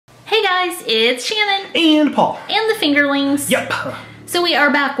Hey guys, it's Shannon. And Paul. And the Fingerlings. Yep. So we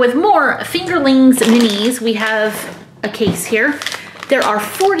are back with more Fingerlings Minis. We have a case here. There are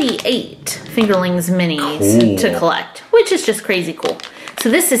 48 Fingerlings Minis to collect, which is just crazy cool. So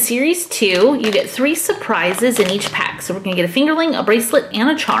this is series 2. You get 3 surprises in each pack. So we're going to get a Fingerling, a bracelet, and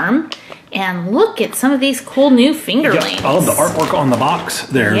a charm. And look at some of these cool new Fingerlings. Yep. I love the artwork on the box.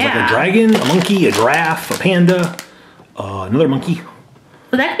 There's like a dragon, a monkey, a giraffe, a panda, another monkey.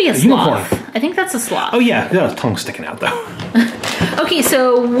 Well, that could be a sloth. Unicorn. I think that's a sloth. Oh yeah, the tongue's sticking out though. Okay,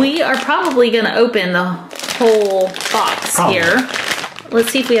 so we are probably going to open the whole box here.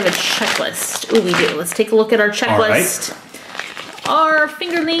 Let's see if we have a checklist. Oh, we do. Let's take a look at our checklist. Our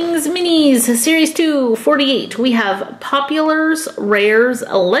Fingerlings Minis, Series 2, 48. We have populars, rares,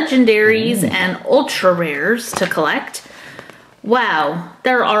 legendaries, and ultra rares to collect. Wow,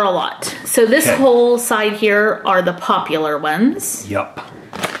 there are a lot. So this whole side here are the popular ones. Yep.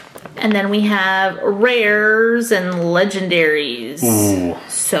 And then we have rares and legendaries. Ooh.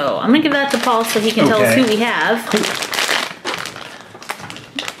 So I'm going to give that to Paul so he can tell us who we have.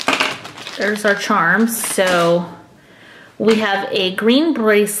 There's our charms. So we have a green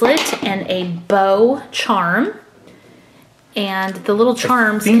bracelet and a bow charm. And the little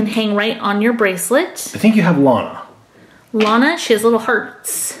charms can hang right on your bracelet. I think you have Lana. Lana, she has little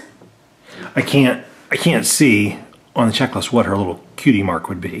hearts. I can't see on the checklist what her little cutie mark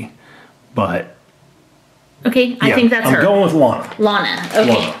would be, but okay, I think that's her. I'm going with Lana. Lana,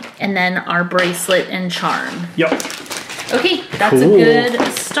 okay. Lana. And then our bracelet and charm. Yep. Okay, that's a good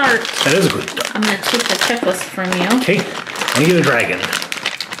start. That is a good start. I'm going to take the checklist from you. Okay, let me get a dragon.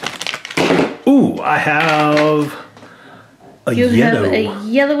 Ooh, I have a yellow. You have a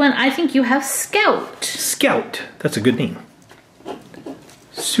yellow one. I think you have Scout. Scout. That's a good name.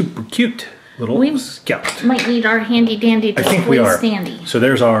 Super cute little Scout. Might need our handy dandy display I think we are. standy. So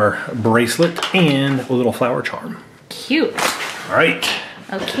there's our bracelet and a little flower charm. Cute. All right.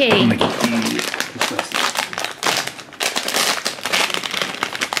 Okay.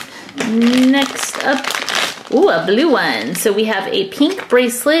 Next up, ooh, a blue one. So we have a pink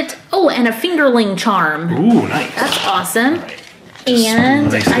bracelet. Oh, and a Fingerling charm. Ooh, nice. That's awesome. Right.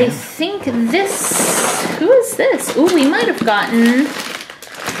 And I think this, who is this? Ooh, we might have gotten,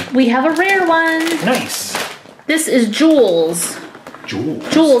 we have a rare one. Nice. This is Jules. Jules.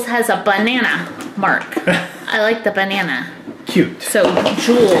 Jules has a banana mark. I like the banana. Cute. So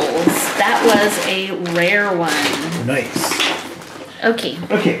Jules, that was a rare one. Nice. Okay.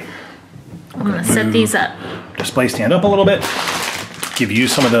 Okay. I'm going to set these up. Display stand up a little bit. Give you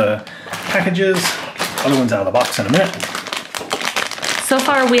some of the packages. Other ones out of the box in a minute. So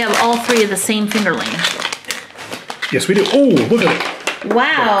far, we have all 3 of the same Fingerling. Yes, we do. Oh, look at it.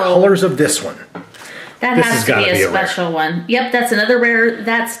 Wow. The colors of this one. That has to be a special one. Yep, that's another rare.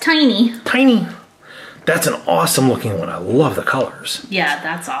 That's tiny. Tiny. That's an awesome looking one. I love the colors. Yeah,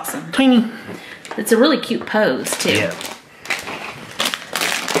 that's awesome. Tiny. It's a really cute pose, too. Yeah.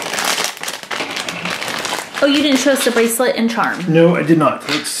 Oh, you didn't show us the bracelet and charm. No, I did not.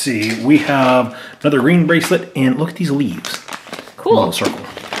 Let's see. We have another green bracelet, and look at these leaves. Cool. A little circle.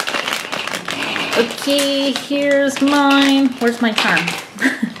 Okay, here's mine. Where's my charm?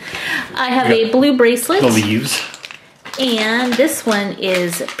 I have a blue bracelet. The leaves. And this one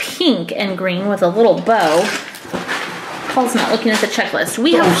is pink and green with a little bow. Paul's not looking at the checklist.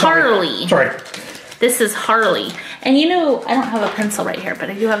 We have Harley. Sorry. This is Harley. And you know, I don't have a pencil right here,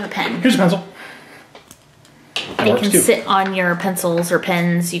 but I do have a pen. Here's a pencil. They can sit on your pencils or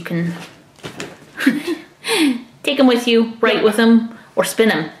pens. You can take them with you, write with them, or spin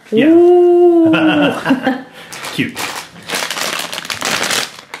them. Yeah. Ooh. Cute.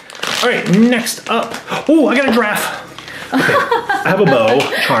 All right, next up. Oh, I got a giraffe. Okay. I have a bow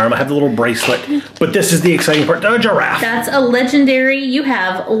charm. I have the little bracelet. But this is the exciting part. The giraffe. That's a legendary. You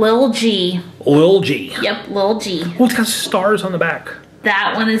have Lil G. Lil G. Yep, Lil G. Oh, it's got stars on the back.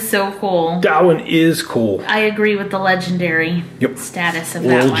 That one is so cool. That one is cool. I agree with the legendary status of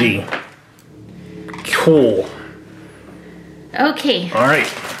that one. Lil G. Cool. Okay. All right.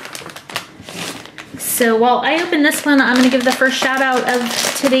 So while I open this one, I'm going to give the first shout out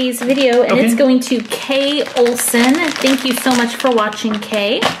of today's video, and it's going to Kay Olson. Thank you so much for watching,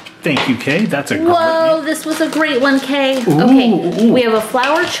 Kay. Thank you, Kay. That's a great Whoa, this was a great one, Kay. Ooh, okay, ooh. We have a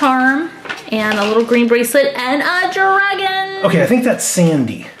flower charm and a little green bracelet and a dragon. Okay, I think that's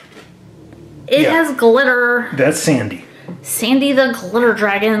Sandy. It has glitter. That's Sandy. Sandy the glitter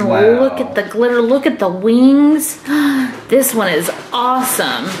dragon. Wow. Look at the glitter. Look at the wings. This one is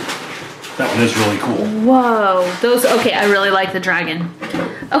awesome. That one is really cool. Whoa. Those, okay, I really like the dragon.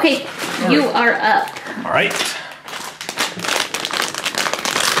 Okay, you are up. All right.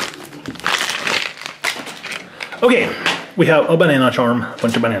 Okay, we have a banana charm, a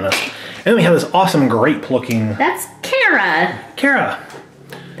bunch of bananas. And then we have this awesome grape looking... That's Kara. Kara.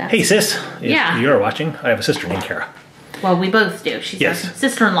 Hey, sis. Yeah. If you're watching, I have a sister named Kara. Well, we both do. She's our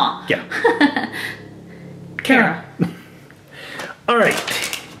sister-in-law. Yeah. Kara. All right.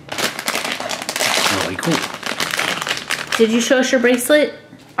 Really cool. Did you show us your bracelet?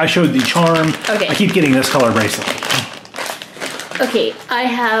 I showed the charm. Okay. I keep getting this color bracelet. Okay, I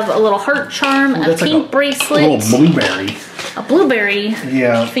have a little heart charm, a pink bracelet. A little blueberry. A blueberry.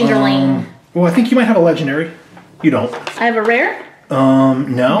 Yeah. Fingerling. Well, I think you might have a legendary. You don't. I have a rare? No.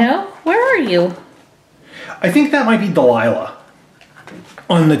 No? Where are you? I think that might be Delilah.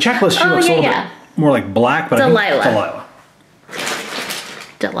 On the checklist, she looks a little bit more like black, but Delilah. I think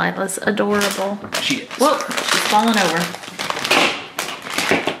Delilah. Delilah's adorable. She is. Whoa, she's falling over.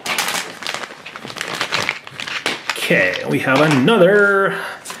 Okay, we have another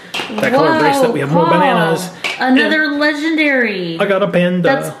color bracelet. We have more bananas. Another legendary. I got a panda.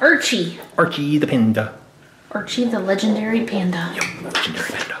 That's Archie. Archie the panda. Archie the legendary panda. Yep,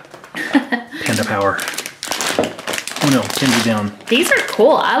 legendary panda. Panda power. Oh no, pins it down. These are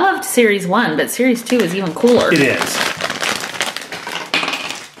cool. I loved Series 1, but Series 2 is even cooler. It is.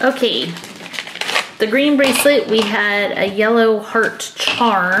 Okay. The green bracelet, we had a yellow heart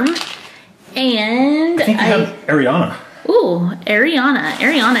charm. And I think you have Ariana. Ooh, Ariana.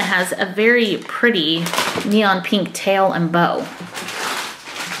 Ariana has a very pretty neon pink tail and bow.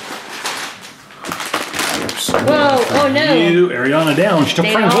 Whoa, oh no. You, Ariana down. She took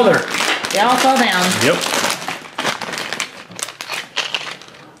friends with her. They all fell down. Yep.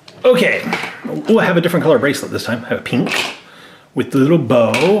 Okay. Oh, I have a different color bracelet this time. I have a pink with the little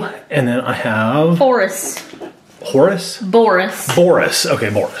bow. And then I have... Boris. Horace? Boris. Boris. Okay,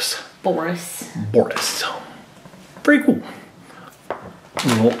 Boris. Boris. Boris. Very cool.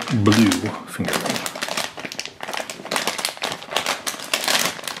 Little blue fingerling.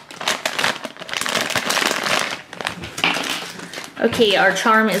 Okay, our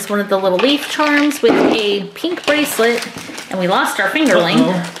charm is one of the little leaf charms with a pink bracelet, and we lost our fingerling.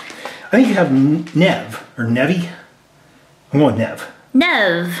 I think you have Nev, or Nevi. I'm going with Nev.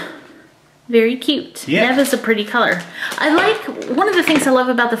 Nev. Very cute. Yeah. Nev is a pretty color. I like, one of the things I love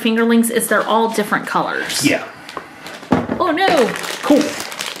about the fingerlings is they're all different colors. Yeah. Oh no. Cool.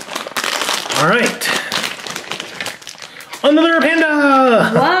 All right. Another panda.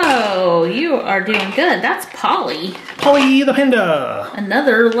 Whoa, you are doing good. That's Polly. Polly the panda.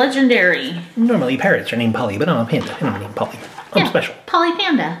 Another legendary. Normally parrots are named Polly, but I'm a panda and I'm named Polly. I'm special. Polly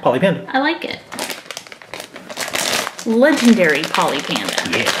Panda. Polly Panda. I like it. Legendary Polly Panda.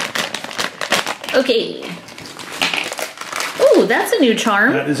 Yeah. Okay. Ooh, that's a new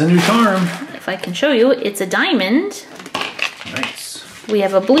charm. That is a new charm. If I can show you, it's a diamond. Nice. We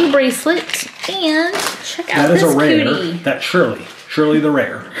have a blue bracelet, and check out this That is a rare. cutie. That's Shirley. Shirley the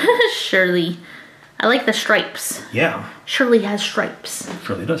rare. Shirley. I like the stripes. Yeah. Shirley has stripes.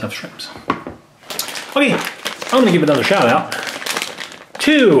 Shirley does have stripes. Okay, I'm going to give another shout out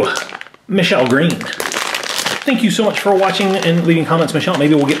to Michelle Green. Thank you so much for watching and leaving comments, Michelle.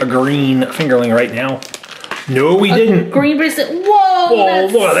 Maybe we'll get a green fingerling right now. No, we didn't. Green bracelet. Whoa! Whoa,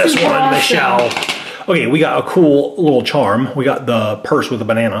 look at this one, awesome. Michelle. Okay, we got a cool little charm. We got the purse with a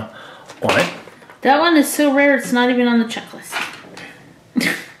banana on it. That one is so rare, it's not even on the checklist.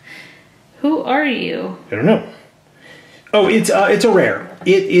 Who are you? I don't know. Oh, it's a rare.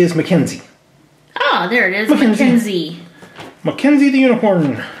 It is Mackenzie. Oh, there it is. Mackenzie. Mackenzie the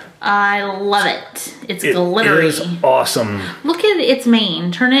unicorn. I love it. It's glittery. It is awesome. Look at its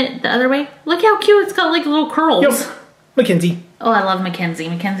mane. Turn it the other way. Look how cute. It's got like little curls. Yep. Mackenzie. Oh, I love Mackenzie.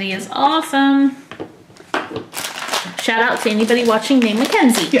 Mackenzie is awesome. Shout out to anybody watching named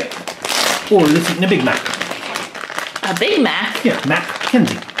Mackenzie. Yeah. Or let's eat a Big Mac. A Big Mac? Yeah, Mac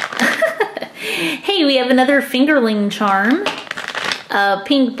Mackenzie. Hey, we have another fingerling charm. A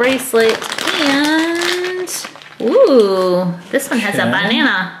pink bracelet. And... ooh, this one has a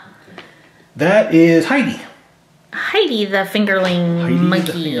banana. That is Heidi. Heidi the fingerling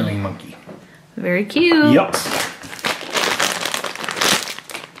monkey. The fingerling monkey. Very cute. Yup.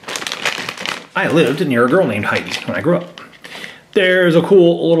 I lived near a girl named Heidi when I grew up. There's a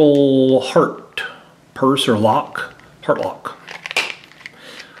cool little heart purse or lock. Heart lock.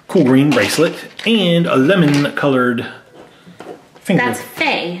 Cool green bracelet. And a lemon colored finger. That's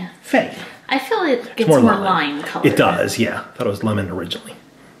Faye. Faye. I feel it gets more lime color. It does, yeah. Thought it was lemon originally.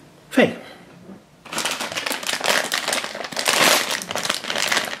 Faye.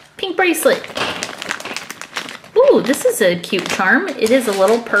 Pink bracelet. Ooh, this is a cute charm. It is a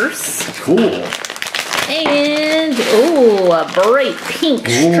little purse. Cool. And, ooh, a bright pink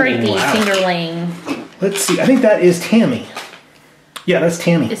stripy fingerling. Let's see. I think that is Tammy. Yeah, that's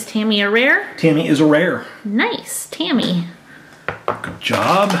Tammy. Is Tammy a rare? Tammy is a rare. Nice, Tammy. Good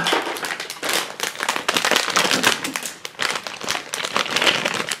job.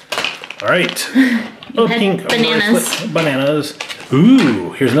 All right. You had bananas. Bananas.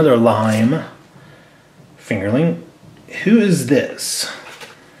 Ooh, here's another lime fingerling. Who is this?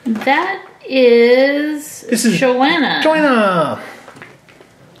 That is... This is Joanna. Joanna.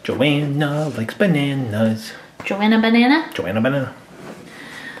 Joanna likes bananas. Joanna Banana? Joanna Banana.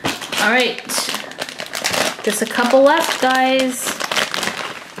 All right. Just a couple left, guys.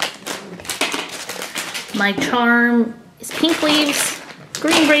 My charm is pink leaves,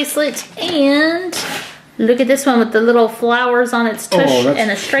 green bracelet, and look at this one with the little flowers on its tush and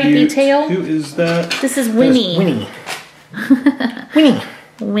a stripy cute. tail. Who is that? This is Winnie. Winnie. Winnie.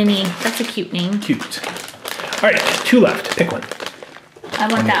 Winnie. That's a cute name. Cute. All right, 2 left. Pick one. I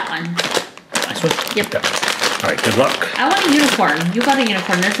want that one. This one? Yep. All right, good luck. I want a unicorn. You got a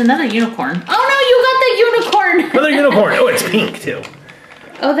unicorn. There's another unicorn. Oh no, you got the unicorn. Another unicorn. Oh, it's pink too.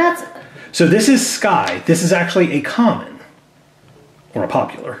 Oh, that's... So this is Sky. This is actually a common. Or a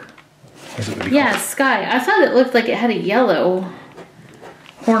popular. As it would be yeah, called. Sky. I thought it looked like it had a yellow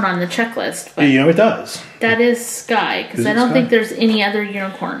horn on the checklist. But you know it does. that is Sky, because I don't think there's any other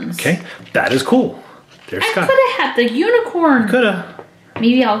unicorns. Okay, that is cool. There's Sky. I could have had the unicorn. Coulda.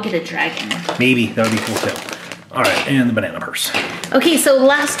 Maybe I'll get a dragon. Maybe. That would be cool too. All right, and the banana purse. Okay, so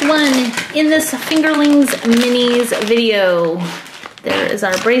last one in this Fingerlings Minis video. There is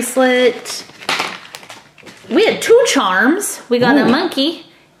our bracelet. We had 2 charms. We got a monkey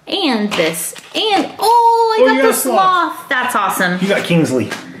and this. And, I got the sloth. That's awesome. You got Kingsley.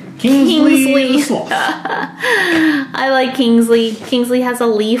 Kingsley. The sloth. I like Kingsley. Kingsley has a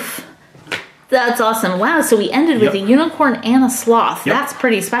leaf. That's awesome. Wow, so we ended with a unicorn and a sloth. Yep. That's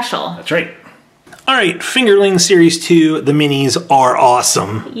pretty special. That's right. All right, Fingerling Series 2, the minis are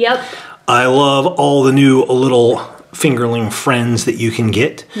awesome. Yep. I love all the new little Fingerling friends that you can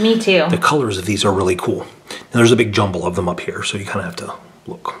get. Me too. The colors of these are really cool. Now, there's a big jumble of them up here, so you kind of have to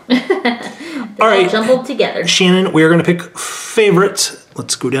look. All right, jumbled together. Shannon, we're going to pick favorites.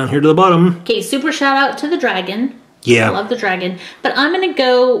 Let's go down here to the bottom. Okay, super shout out to the dragon. Yeah. I love the dragon. But I'm going to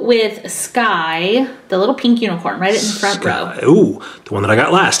go with Sky, the little pink unicorn, right in the front row. Ooh, the one that I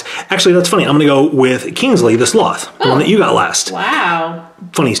got last. Actually, that's funny. I'm going to go with Kingsley, the sloth, the one that you got last. Wow.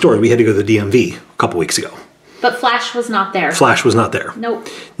 Funny story. We had to go to the DMV a couple weeks ago. But Flash was not there. Flash was not there. Nope.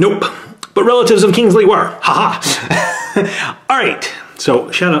 Nope. But relatives of Kingsley were. Ha-ha. All right.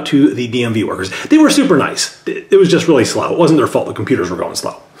 So shout out to the DMV workers. They were super nice. It was just really slow. It wasn't their fault the computers were going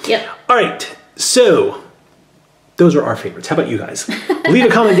slow. Yep. All right. So those are our favorites. How about you guys? Leave a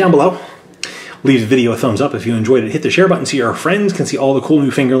comment down below. Leave the video a thumbs up if you enjoyed it. Hit the share button so your friends can see all the cool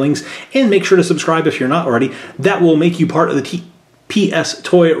new Fingerlings. And make sure to subscribe if you're not already. That will make you part of the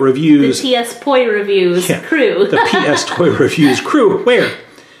PSToyReviews. The PSToyReviews crew. The PSToyReviews crew, where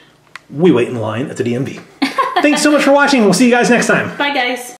we wait in line at the DMV. Thanks so much for watching. We'll see you guys next time. Bye, guys.